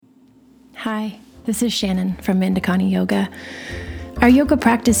Hi, this is Shannon from Mandakani Yoga. Our yoga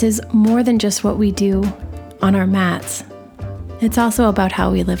practice is more than just what we do on our mats. It's also about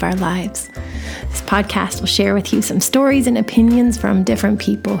how we live our lives. This podcast will share with you some stories and opinions from different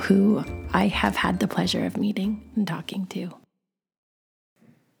people who I have had the pleasure of meeting and talking to.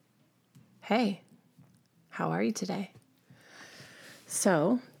 Hey, how are you today?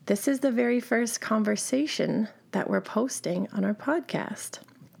 So, this is the very first conversation that we're posting on our podcast.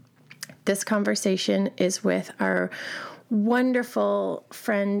 This conversation is with our wonderful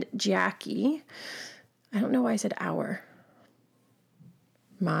friend, Jackie. I don't know why I said our.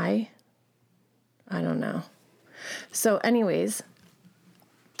 I don't know. So anyways,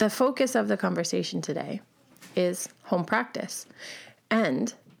 the focus of the conversation today is home practice.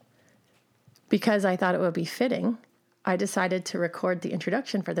 And because I thought it would be fitting, I decided to record the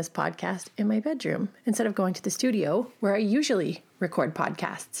introduction for this podcast in my bedroom instead of going to the studio where I usually record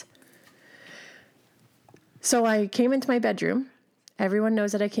podcasts. So I came into my bedroom. Everyone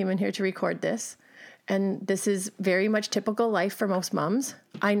knows that I came in here to record this. And this is very much typical life for most moms.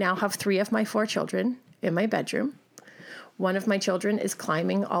 I now have 3 of my 4 children in my bedroom. One of my children is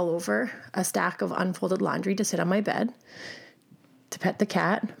climbing all over a stack of unfolded laundry to sit on my bed to pet the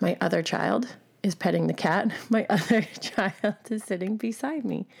cat. My other child is petting the cat. My other child is sitting beside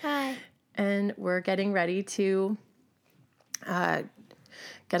me. Hi. And we're getting ready to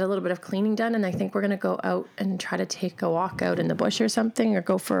get a little bit of cleaning done, and I think we're going to go out and try to take a walk out in the bush or something, or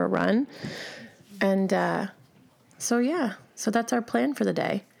go for a run. And so that's our plan for the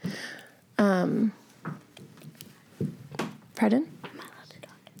day. Pardon?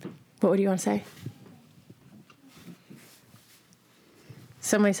 What would you want to say?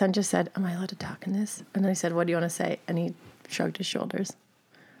 So my son just said, am I allowed to talk in this? And I said, what do you want to say? And he shrugged his shoulders.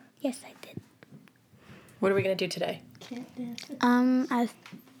 Yes, I did. What are we going to do today? I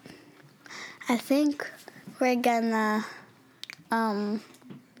think we're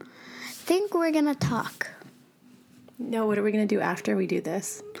gonna talk. No, what are we going to do after we do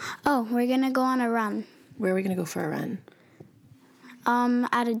this? Oh, we're gonna go on a run. Where are we going to go for a run?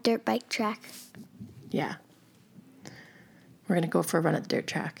 At a dirt bike track. Yeah. We're going to go for a run at the dirt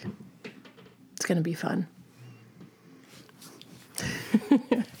track. It's going to be fun.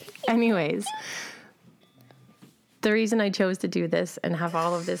 Anyways, the reason I chose to do this and have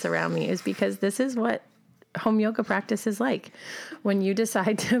all of this around me is because this is what home yoga practice is like. When you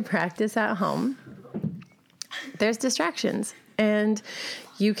decide to practice at home, there's distractions, and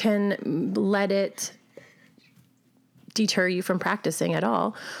you can let it deter you from practicing at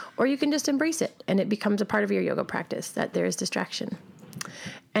all, or you can just embrace it and it becomes a part of your yoga practice that there is distraction.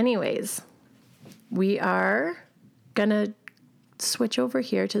 Anyways, we are gonna switch over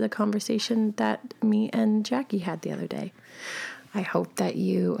here to the conversation that me and Jackie had the other day. I hope that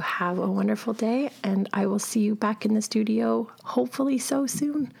you have a wonderful day, and I will see you back in the studio hopefully so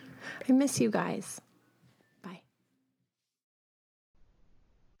soon. I miss you guys. Bye.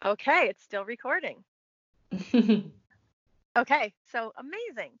 Okay, it's still recording. Okay, so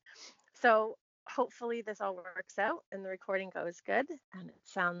amazing. So hopefully this all works out and the recording goes good and it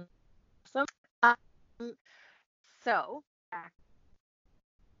sounds awesome. So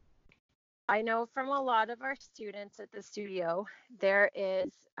I know from a lot of our students at the studio, there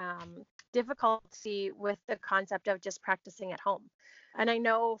is difficulty with the concept of just practicing at home. And I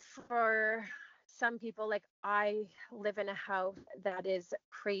know for some people, like I live in a house that is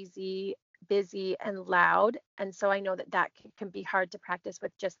crazy busy and loud, and so I know that can be hard to practice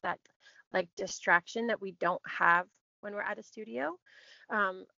with just that like distraction that we don't have when we're at a studio.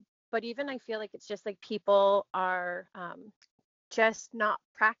 But even I feel like it's just like people are just not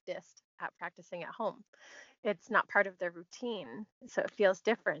practiced at practicing at home. It's not part of their routine, so it feels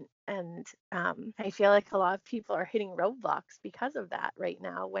different. And I feel like a lot of people are hitting roadblocks because of that right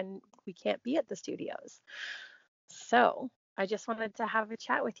now when we can't be at the studios. So I just wanted to have a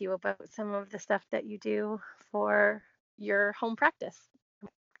chat with you about some of the stuff that you do for your home practice.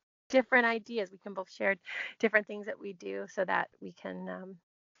 Different ideas. We can both share different things that we do so that we can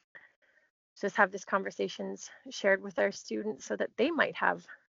just have these conversations shared with our students so that they might have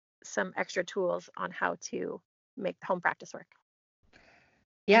some extra tools on how to make the home practice work.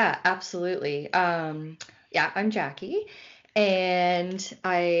 Yeah, absolutely. I'm Jackie, and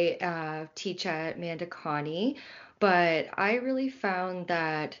I teach at Mandakani, but I really found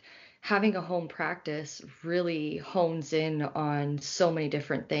that having a home practice really hones in on so many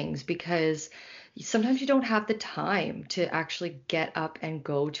different things because sometimes you don't have the time to actually get up and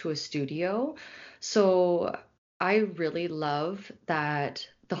go to a studio. So I really love that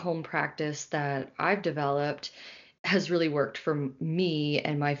the home practice that I've developed has really worked for me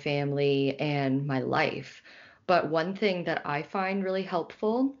and my family and my life. But one thing that I find really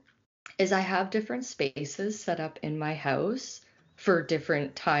helpful is I have different spaces set up in my house for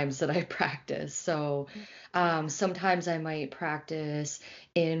different times that I practice. So Yeah. sometimes I might practice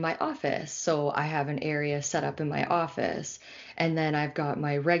in my office. So I have an area set up in my office. And then I've got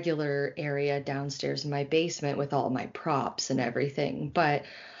my regular area downstairs in my basement with all my props and everything. But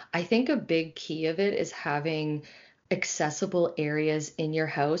I think a big key of it is having accessible areas in your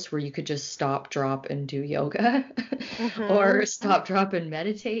house where you could just stop, drop, and do yoga or Mm-hmm. stop, drop, and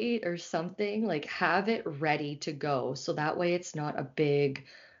meditate or something. Like have it ready to go. So that way it's not a big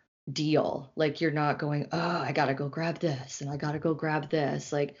deal. Like you're not going, oh, I gotta go grab this and I gotta go grab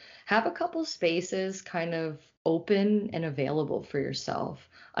this. Like have a couple spaces kind of open and available for yourself.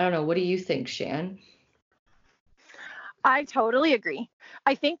 I don't know. What do you think, Shan? I totally agree.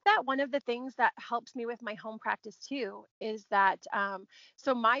 I think that one of the things that helps me with my home practice too is that,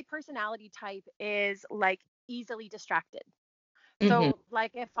 so my personality type is like easily distracted. Hmm. So,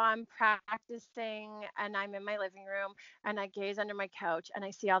 like, if I'm practicing and I'm in my living room and I gaze under my couch and I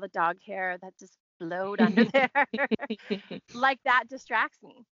see all the dog hair that just blowed under there, like that distracts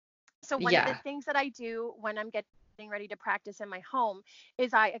me. So, one of the Yeah. things that I do when I'm getting ready to practice in my home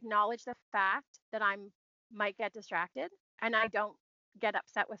is I acknowledge the fact that I might get distracted and I don't get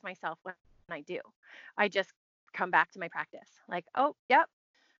upset with myself when I do. I just come back to my practice. Like, oh, yep,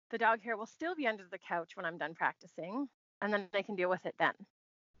 the dog hair will still be under the couch when I'm done practicing, and then I can deal with it then.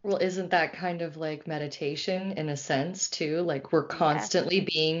 Well, isn't that kind of like meditation in a sense too? Like we're Yes. constantly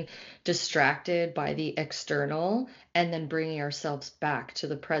being distracted by the external and then bringing ourselves back to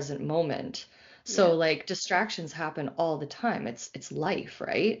the present moment. So Yep. like distractions happen all the time. It's life,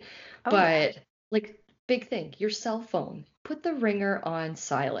 right? Oh, yeah. But like big thing, your cell phone, put the ringer on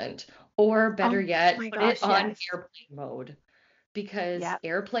silent, or better Oh yet, my put it gosh, on yes. airplane mode because Yep.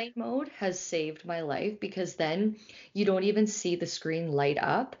 airplane mode has saved my life because then you don't even see the screen light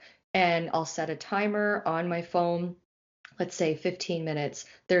up. And I'll set a timer on my phone, let's say 15 minutes,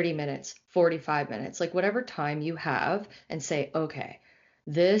 30 minutes, 45 minutes, like whatever time you have, and say, okay,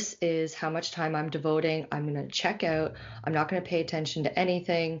 this is how much time I'm devoting. I'm going to check out. I'm not going to pay attention to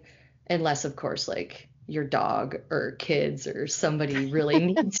anything unless, of course, like your dog or kids or somebody really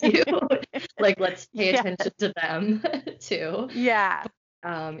needs you. Like, let's pay Yes. attention to them too. Yeah.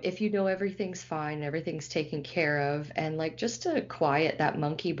 If you know everything's fine, everything's taken care of, and like just to quiet that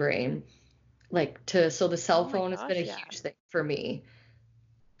monkey brain, like to, so the Oh cell my phone has been a gosh, yeah. huge thing for me.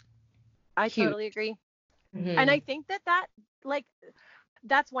 I Huge. totally agree. And I Hmm. think that like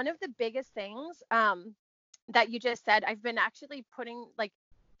that's one of the biggest things that you just said. I've been actually putting like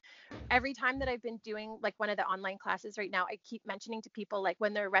every time that I've been doing like one of the online classes right now, I keep mentioning to people like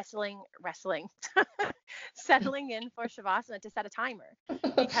when they're wrestling, settling in for Shavasana to set a timer.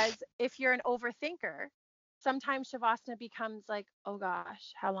 Because if you're an overthinker, sometimes Shavasana becomes like, oh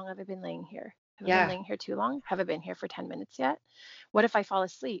gosh, how long have I been laying here? Have I been Yeah, laying here too long? Have I been here for 10 minutes yet? What if I fall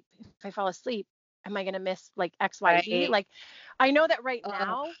asleep? If I fall asleep, am I going to miss like XYZ? right. Like, I know that right Oh,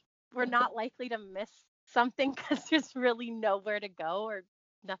 now we're not likely to miss something because there's really nowhere to go or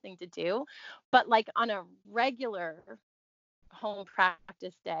nothing to do. But like on a regular home practice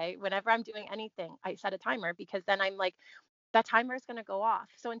day, whenever I'm doing anything, I set a timer because then I'm like, that timer is going to go off.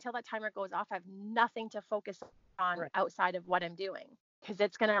 So until that timer goes off, I have nothing to focus on right. outside of what I'm doing because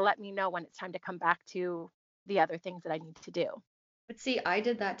it's going to let me know when it's time to come back to the other things that I need to do. But see, I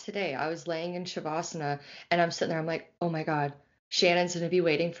did that today. I was laying in Shavasana and I'm sitting there, I'm like, oh my God, Shannon's gonna be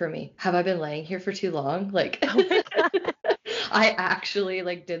waiting for me. Have I been laying here for too long? Like Oh my God. I actually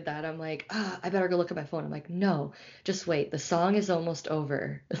like did that. I'm like, ah, I better go look at my phone. I'm like, no, just wait. The song is almost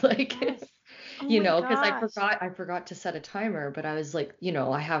over. Yes. Like, Oh my because gosh. I forgot to set a timer, but I was like,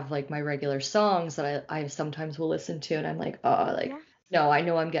 I have like my regular songs that I sometimes will listen to, and I'm like, oh, like, Yes. no, I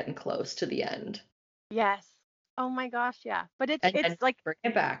know I'm getting close to the end. Yes. Oh my gosh. Yeah. But it's And it's then like bring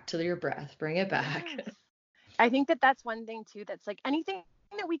it back to your breath. Bring it back. yes. I think that that's one thing too that's like anything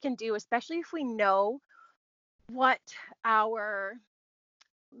that we can do, especially if we know what our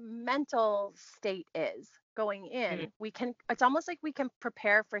mental state is going Mm, in, we can, it's almost like we can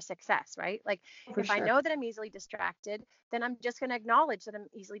prepare for success, right? Like for if I sure. know that I'm easily distracted, then I'm just going to acknowledge that I'm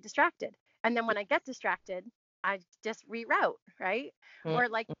easily distracted. And then when I get distracted, I just reroute, right? Or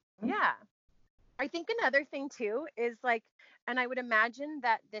like, Mhm. yeah. I think another thing too is like, and I would imagine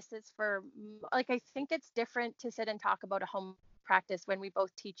that this is for, like, I think it's different to sit and talk about a home practice when we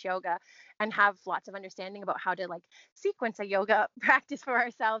both teach yoga and have lots of understanding about how to like sequence a yoga practice for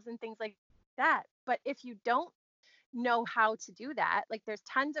ourselves and things like that. But if you don't know how to do that. Like there's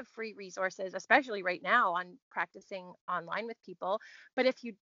tons of free resources, especially right now on practicing online with people. But if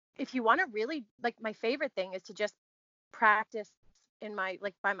you want to really, like, my favorite thing is to just practice in my,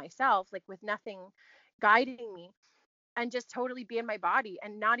 like, by myself, like with nothing guiding me, and just totally be in my body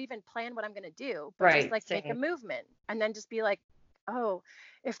and not even plan what I'm going to do, but just Right. like make a Same. movement and then just be like, oh,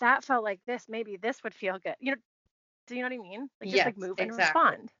 if that felt like this, maybe this would feel good. Do you know what I mean? Like just Yes, like move and exactly.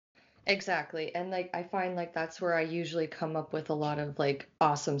 respond. Exactly. And like I find like that's where I usually come up with a lot of like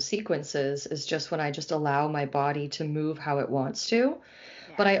awesome sequences is just when I just allow my body to move how it wants to.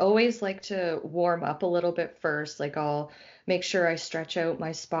 But Yeah. I always like to warm up a little bit first. Like I'll make sure I stretch out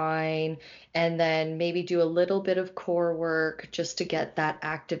my spine and then maybe do a little bit of core work just to get that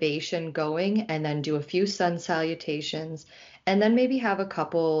activation going and then do a few sun salutations and then maybe have a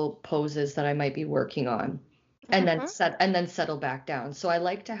couple poses that I might be working on Hmm. and then settle back down. So I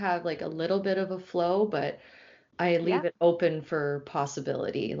like to have like a little bit of a flow, but I Yeah. leave it open for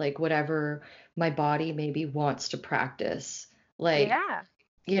possibility, like whatever my body maybe wants to practice. Like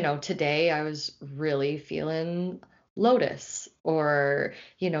Yeah. today I was really feeling lotus, or,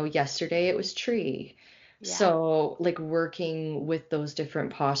 yesterday it was tree. Yeah. So, like working with those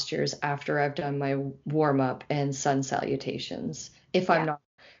different postures after I've done my warm up and sun salutations. If I'm Yeah. not,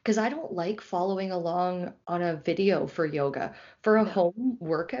 because I don't like following along on a video for yoga. For a No. home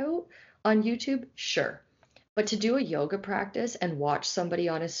workout on YouTube, sure. But to do a yoga practice and watch somebody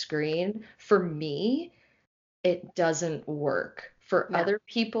on a screen, for me, it doesn't work. For No. other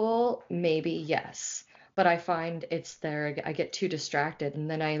people, maybe yes. But I find it's there, I get too distracted and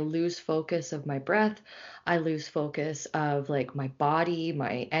then I lose focus of my breath. I lose focus of like my body,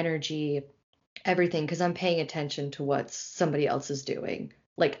 my energy, everything, because I'm paying attention to what somebody else is doing,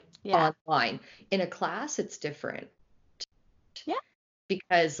 like Yeah. online. In a class, it's different Yeah.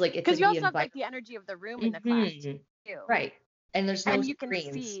 because like it's Because like you the also have like environment. the energy of the room in the class too. Right. And there's no And you can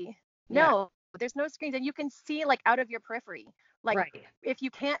screens. see, Yeah, no, there's no screens, and you can see like out of your periphery. Like right. if you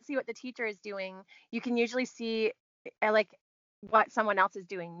can't see what the teacher is doing, you can usually see like what someone else is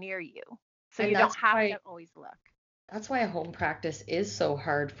doing near you. So And you don't have to always look. that's why a home practice is so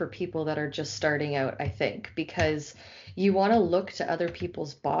hard for people that are just starting out, I think, because you want to look to other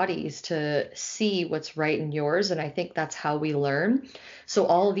people's bodies to see what's right in yours. And I think that's how we learn. So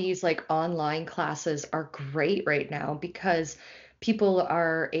all these like online classes are great right now because people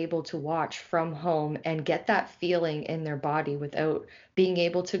are able to watch from home and get that feeling in their body without being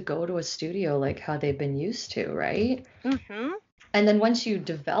able to go to a studio like how they've been used to, right? Mm-hmm. And then once you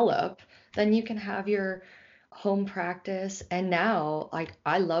develop, then you can have your home practice. And now, like,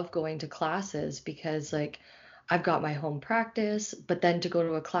 I love going to classes because, like, I've got my home practice, but then to go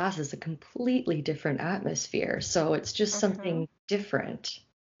to a class is a completely different atmosphere. So it's just Mm-hmm. something different.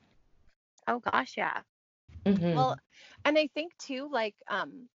 Oh gosh, yeah. Well, Hmm. and I think too, like,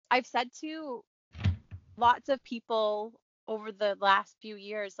 I've said to lots of people over the last few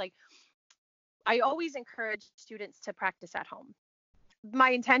years, like, I always encourage students to practice at home.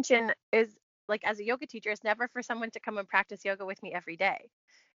 My intention is, like, as a yoga teacher, is never for someone to come and practice yoga with me every day.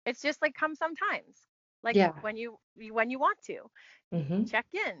 It's just like come sometimes, like Yeah. when you want to Hmm. check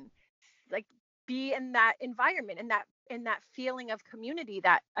in, like be in that environment, in that feeling of community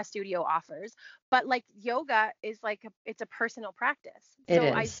that a studio offers. But like yoga is like it's a personal practice. It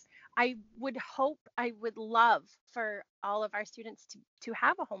So is. I would hope, I would love for all of our students to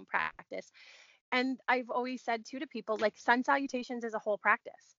have a home practice. And I've always said too to people, like, sun salutations is a whole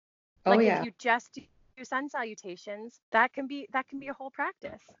practice. Oh, Like if yeah. you just do sun salutations, that can be a whole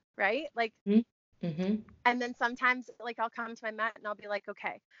practice, right? Like, Hmm. and then sometimes like I'll come to my mat and I'll be like,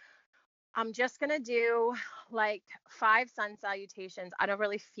 okay, I'm just gonna do like 5 sun salutations. I don't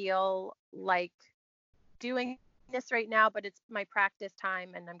really feel like doing this right now, but it's my practice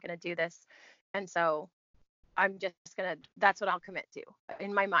time and I'm gonna do this. And so I'm just gonna, that's what I'll commit to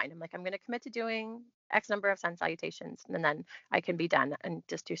in my mind. I'm like, I'm gonna commit to doing X number of sun salutations, and then I can be done and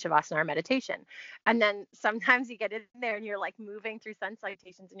just do Shavasana or meditation. And then sometimes you get in there and you're like moving through sun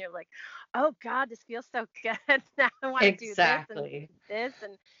salutations and you're like, oh God, this feels so good. Now I want to do this and Exactly. this.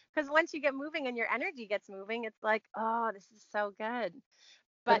 And because once you get moving and your energy gets moving, it's like, oh, this is so good.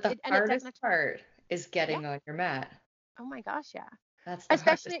 But But the it hardest doesn't, part is yeah. getting on your mat. Oh my gosh, yeah. That's the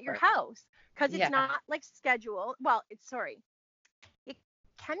Especially hardest at your part. house, because it's Yeah. not like scheduled. Well, it's, sorry, it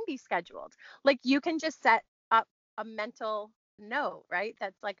can be scheduled. Like you can just set up a mental note, right?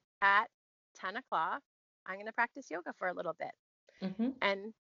 That's like at 10 o'clock, I'm going to practice yoga for a little bit. Hmm.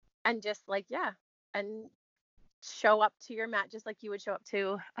 And, just like, yeah. And show up to your mat just like you would show up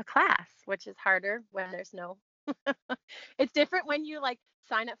to a class, which is harder when there's no It's different when you like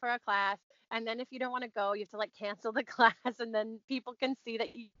sign up for a class and then if you don't want to go, you have to like cancel the class and then people can see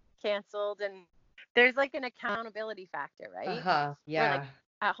that you canceled and there's like an accountability factor, right? Uh-huh. Where like Yeah.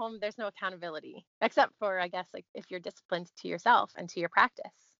 at home there's no accountability except for I guess like if you're disciplined to yourself and to your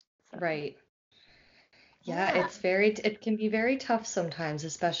practice. So, Right. Yeah, yeah. it can be very tough sometimes,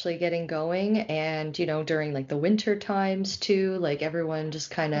 especially getting going and, during like the winter times too, like everyone just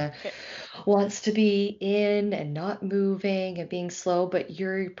kind of wants to be in and not moving and being slow, but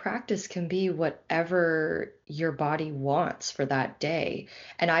your practice can be whatever your body wants for that day.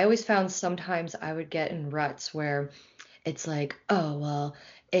 And I always found sometimes I would get in ruts where it's like, oh, well,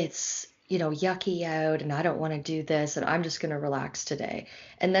 it's, yucky out and I don't want to do this and I'm just going to relax today.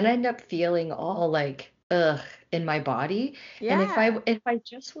 And then I end up feeling all like, ugh, in my body. And if I Yeah. if I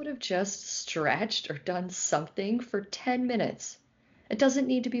just would have just stretched or done something for 10 minutes, it doesn't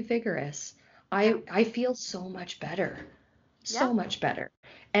need to be vigorous. No. I feel so much better. So Yep. much better.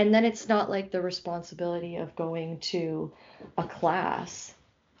 And then it's not like the responsibility of going to a class.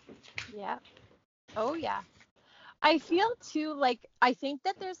 Yep. Oh yeah. I feel too like I think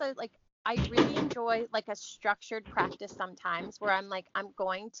that there's a like I really enjoy like a structured practice sometimes where I'm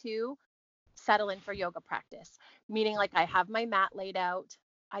going to settle in for yoga practice, meaning like I have my mat laid out.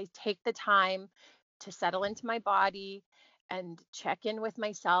 I take the time to settle into my body and check in with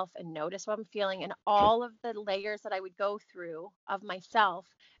myself and notice what I'm feeling and all of the layers that I would go through of myself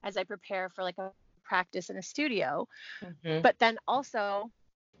as I prepare for like a practice in a studio. Hmm. But then also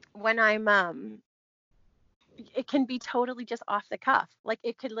when it can be totally just off the cuff. Like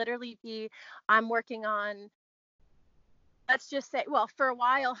it could literally be I'm working on let's just say, well, for a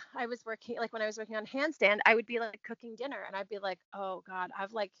while I was working like when I was working on handstand, I would be like cooking dinner and I'd be like, "Oh God,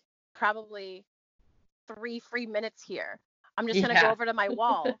 I've like probably 3 free minutes here. I'm just gonna go Yeah, over to my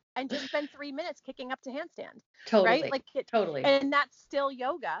wall and just spend 3 minutes kicking up to handstand." Right? totally. Like it, Totally. and that's still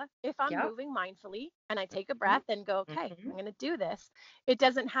yoga if I'm Yep. moving mindfully and I take a Mhm. breath and go, okay, Mhm. I'm gonna do this. It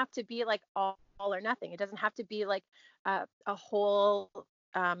doesn't have to be like all or nothing. It doesn't have to be like a whole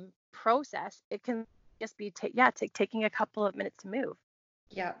process. It can just be taking a couple of minutes to move.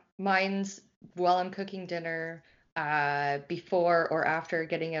 Yeah, mine's while I'm cooking dinner, before or after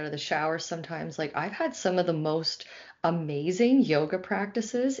getting out of the shower sometimes. Like I've had some of the most amazing yoga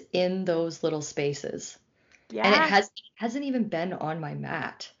practices in those little spaces. And Yeah. hasn't even been on my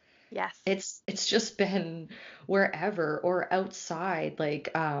mat. Yes. It's just been wherever or outside,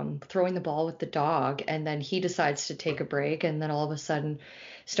 like throwing the ball with the dog, and then he decides to take a break, and then all of a sudden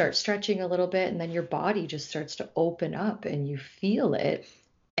start stretching a little bit, and then your body just starts to open up, and you feel it,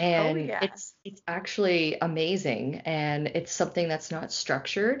 Oh and yeah. it's actually amazing, and it's something that's not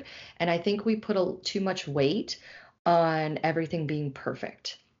structured, and I think we put too much weight on everything being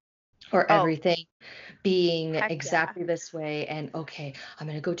perfect or Oh, everything being heck yeah. exactly this way. And okay, I'm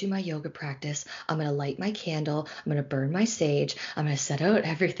going to go do my yoga practice. I'm going to light my candle. I'm going to burn my sage. I'm going to set out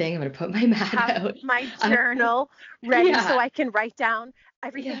everything. I'm going to put my mat Have out. my I'm, journal ready so yeah, I can write down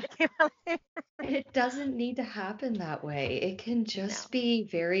everything yeah. that came out. It doesn't need to happen that way. It can No. just be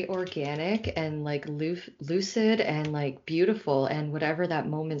very organic and like lucid and like beautiful and whatever that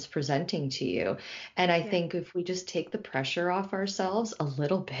moment's presenting to you. And I Yeah. think if we just take the pressure off ourselves a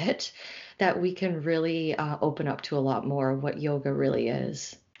little bit, that we can really open up to a lot more of what yoga really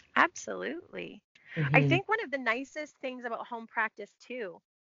is. Absolutely. I Hmm. think one of the nicest things about home practice too,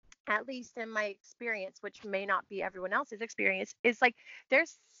 at least in my experience, which may not be everyone else's experience, is like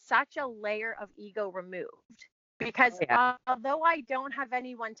there's such a layer of ego removed. Oh Because yeah. although I don't have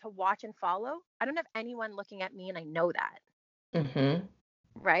anyone to watch and follow, I don't have anyone looking at me and I know that, Hmm.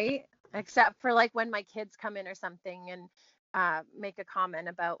 right? Except for like when my kids come in or something and make a comment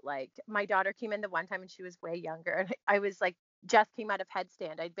about like my daughter came in the one time and she was way younger and I was like just came out of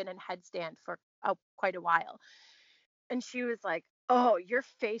headstand. I'd been in headstand for quite a while. And she was like, "Oh, your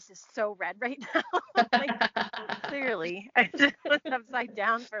face is so red right now." I'm like, well, clearly, I just was upside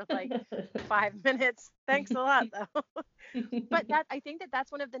down for like 5 minutes. Thanks a lot, though. But that I think that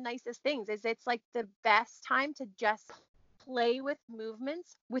that's one of the nicest things is it's like the best time to just play with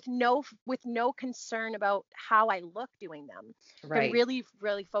movements with no concern about how I look doing them and Right. really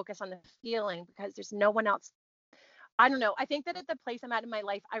focus on the feeling because there's no one else. I don't know. I think that at the place I'm at in my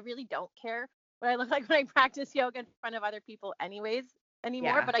life, I really don't care what I look like when I practice yoga in front of other people anyways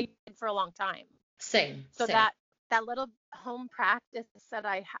anymore, Yeah. but I did for a long time. Same. So Same. that little home practice that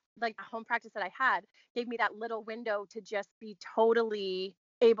like a home practice that I had gave me that little window to just be totally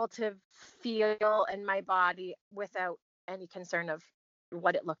able to feel in my body without any concern of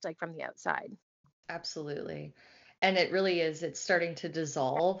what it looked like from the outside. Absolutely. And it really is, it's starting to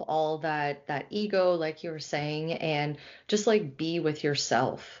dissolve all that ego, like you were saying, and just like be with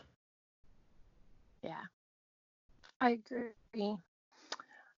yourself. Yeah, I agree.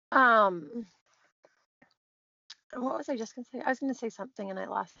 Um, what was I just gonna say? I was gonna say something and I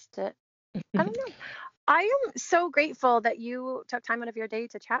lost it. I don't know. I am so grateful that you took time out of your day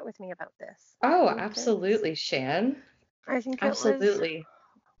to chat with me about this. Oh, Because absolutely, Shan. I think it was Absolutely.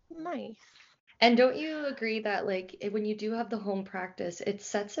 nice. And don't you agree that like when you do have the home practice, it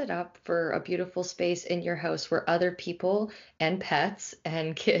sets it up for a beautiful space in your house where other people and pets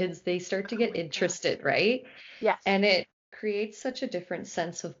and kids, they start to Oh get my gosh. interested, right? Yes. And it creates such a different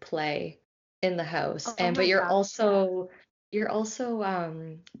sense of play in the house. Oh And but my gosh, yeah. you're also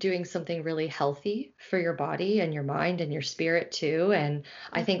doing something really healthy for your body and your mind and your spirit too. And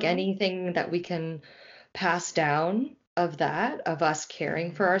I think Mm-hmm. anything that we can pass down of that, of us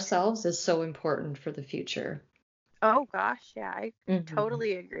caring for ourselves, is so important for the future. Oh gosh, yeah, I Hmm.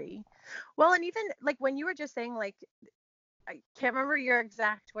 totally agree. Well, and even like when you were just saying like I can't remember your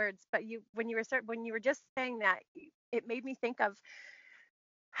exact words, but you when you were just saying that, it made me think of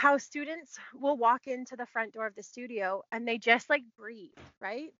how students will walk into the front door of the studio and they just like breathe,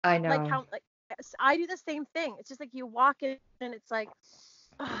 right? I Like know. how like I do the same thing. It's just like you walk in and it's like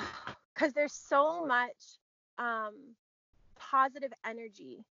because there's so much um positive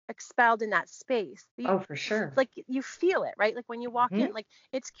energy expelled in that space. Oh, for sure. Like you feel it, right? Like when you walk in, Hmm. like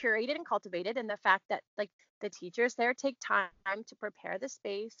it's curated and cultivated, and the fact that like the teachers there take time to prepare the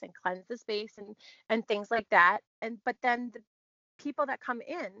space and cleanse the space and things like that. And but then the people that come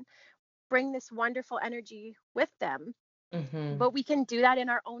in bring this wonderful energy with them, Hmm. but we can do that in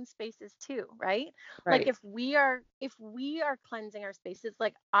our own spaces too, right? Like Right. if we are cleansing our spaces,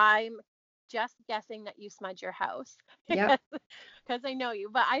 like I'm just guessing that you smudge your house Yep. because I know you,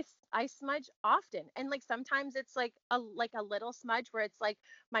 but I smudge often, and like sometimes it's like a little smudge where it's like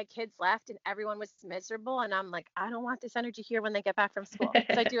my kids left and everyone was miserable, and I'm like I don't want this energy here when they get back from school,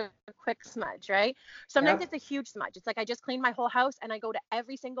 so I do a quick smudge, right? Sometimes Yep. it's a huge smudge. It's like I just cleaned my whole house and I go to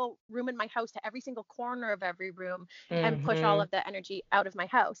every single room in my house, to every single corner of every room, and push all Hmm. of the energy out of my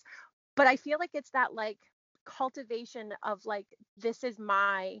house. But I feel like it's that like cultivation of like this is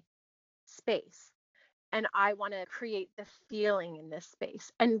my space and I want to create the feeling in this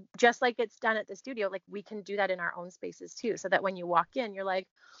space. And just like it's done at the studio, like we can do that in our own spaces too, so that when you walk in, you're like,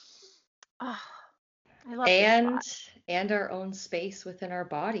 oh, I love this and spot. and our own space within our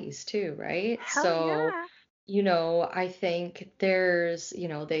bodies too, right? Hell So, yeah. I think there's,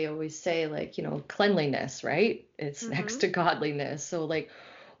 they always say like, cleanliness, right? It's next Mhm. to godliness. So like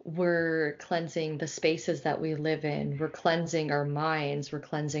we're cleansing the spaces that we live in, we're cleansing our minds, we're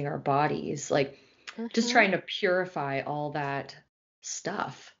cleansing our bodies, like just Mhm. trying to purify all that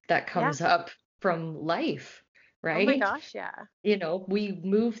stuff that Yeah. comes up from life, Oh my right? gosh, yeah. We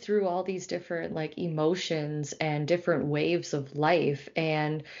move through all these different like emotions and different waves of life,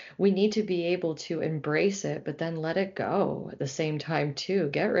 and we need to be able to embrace it, but then let it go at the same time too.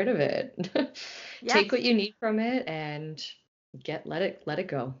 Get rid of it. Take what Yes. you need from it and let it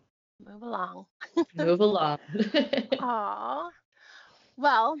go. Move along. Move along. Aw.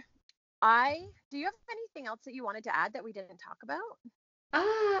 Well, I do you have anything else that you wanted to add that we didn't talk about?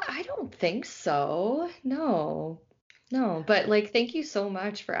 I don't think so. No. No, but like thank you so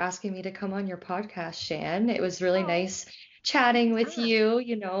much for asking me to come on your podcast, Shan. It was really Oh, nice chatting with anytime. you.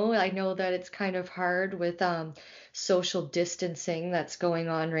 I know that it's kind of hard with social distancing that's going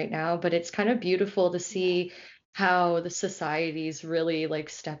on right now, but it's kind of beautiful to Yes. see how the society's really like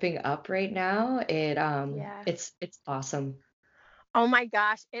stepping up right now. Yes. It's awesome. Oh my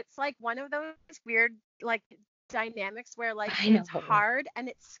gosh, it's like one of those weird like dynamics where like I it's know. hard and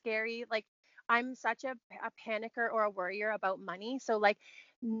it's scary. Like I'm such a panicker or a worrier about money, so like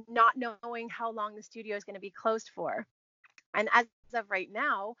not knowing how long the studio is going to be closed for. And as of right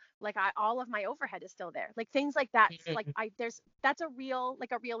now, like all of my overhead is still there. Like things like that, like Mhm. that's a real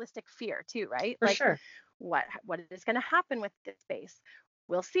like a realistic fear too, right? For Like sure. what is going to happen with this space?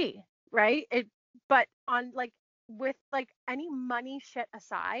 We'll see, right? It but on like with like any money shit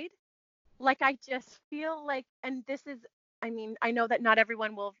aside, like I just feel like, and this is, I mean, I know that not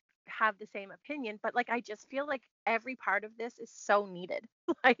everyone will have the same opinion, but like I just feel like every part of this is so needed.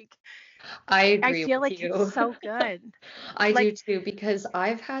 Like I I agree feel with like it's you. so good. I Like do too, because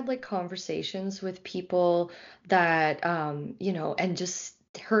I've had like conversations with people that, and just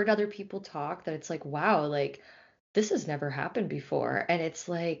heard other people talk that it's like, wow, like this has never happened before. And it's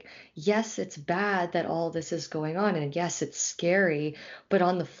like, yes, it's bad that all this is going on. And yes, it's scary. But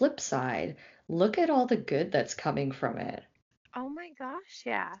on the flip side, look at all the good that's coming from it. oh my gosh,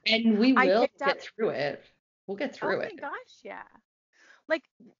 yeah. And we I will picked up get through it. We'll get Oh through my it. gosh, yeah. Like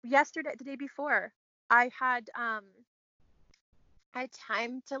yesterday, the day before, I had time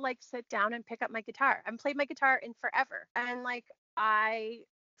to like sit down and pick up my guitar. I haven't played my guitar in forever. And like I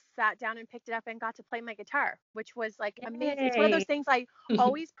sat down and picked it up and got to play my guitar, which was like amazing. It's one of those Yay. things I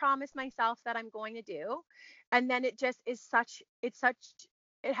always promise myself that I'm going to do. And then it just is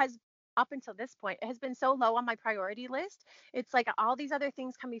it has up until this point, it has been so low on my priority list. It's like all these other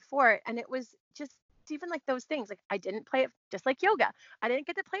things come before it. And it was just even like those things. Like I didn't play it just like yoga. I didn't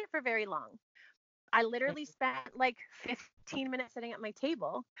get to play it for very long. I literally spent like 15 minutes sitting at my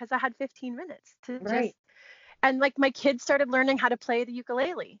table because I had 15 minutes to just, Right. and like my kids started learning how to play the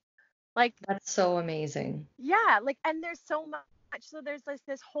ukulele. Like, That's so amazing. yeah, like, and there's so much. So there's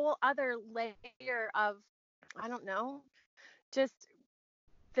this whole other layer of, I don't know, just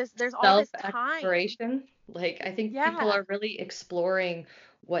there's all this time. Self-exploration. Like I think people Yeah. are really exploring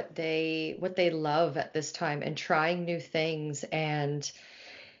what they love at this time and trying new things and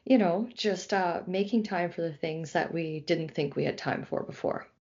just making time for the things that we didn't think we had time for before,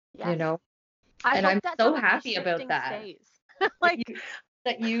 you Yes. know? I And hope I'm that so some of the happy about shifting that. stays. That Like,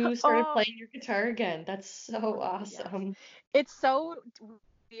 you started oh, playing your guitar again. That's so yes. awesome. It's so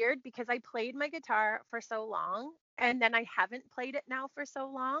weird because I played my guitar for so long and then I haven't played it now for so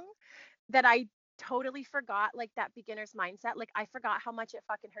long that I totally forgot like that beginner's mindset. Like I forgot how much it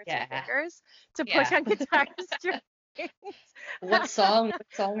fucking hurts your Yeah. fingers to push Yeah. on guitar strings. What song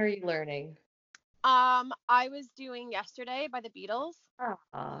are you learning? I was doing Yesterday by the Beatles.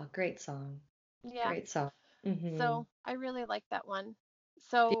 Ah, great song. Yeah. Great song. So I really like that one.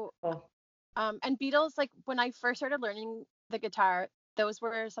 So Beautiful. and Beatles, like when I first started learning the guitar, those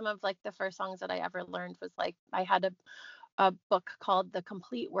were some of like the first songs that I ever learned was like I had a book called The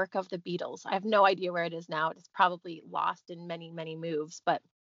Complete Work of the Beatles. I have no idea where it is now. It's probably lost in many, many moves, but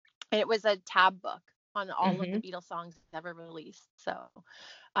it was a tab book on all of the Hmm. Beatles songs ever released. So,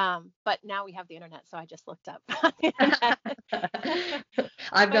 but now we have the internet, so I just looked up.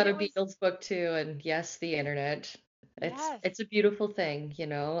 I've But got a it was, Beatles book too, and yes, the internet. It's yes, it's a beautiful thing,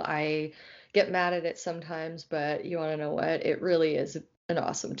 I get mad at it sometimes, but you want to know what? It really is an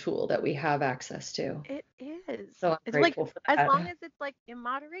awesome tool that we have access to. it is. So I'm It's like grateful for as long that. as it's like in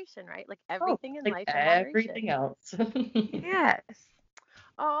moderation, right? Like Oh, everything in like life in everything moderation. else. Yes.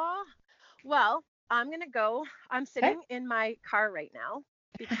 Oh, well, I'm gonna go. I'm Okay. sitting in my car right now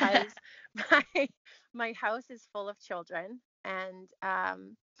because my my house is full of children and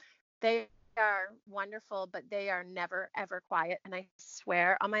they are wonderful, but they are never ever quiet. And I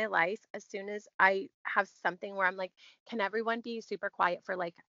swear on my life, as soon as I have something where I'm like, can everyone be super quiet for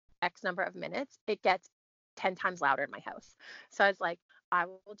like X number of minutes? It gets 10 times louder in my house. So I was like, I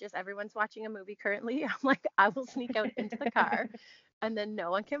will just, everyone's watching a movie currently. I'm like, I will sneak out into the car and then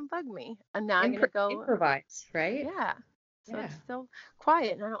no one can bug me. And now I'm going to go, Improvise, right? yeah. So Yeah. it's still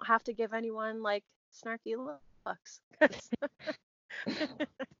quiet and I don't have to give anyone like snarky looks.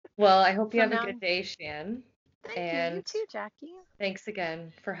 Well, I hope you So have a now good day, Shan. thank you. You And too, Jackie. thanks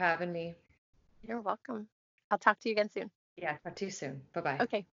again for having me. You're welcome. I'll talk to you again soon. Yeah, talk to you soon. Bye-bye.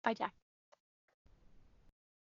 Okay. Bye, Jack.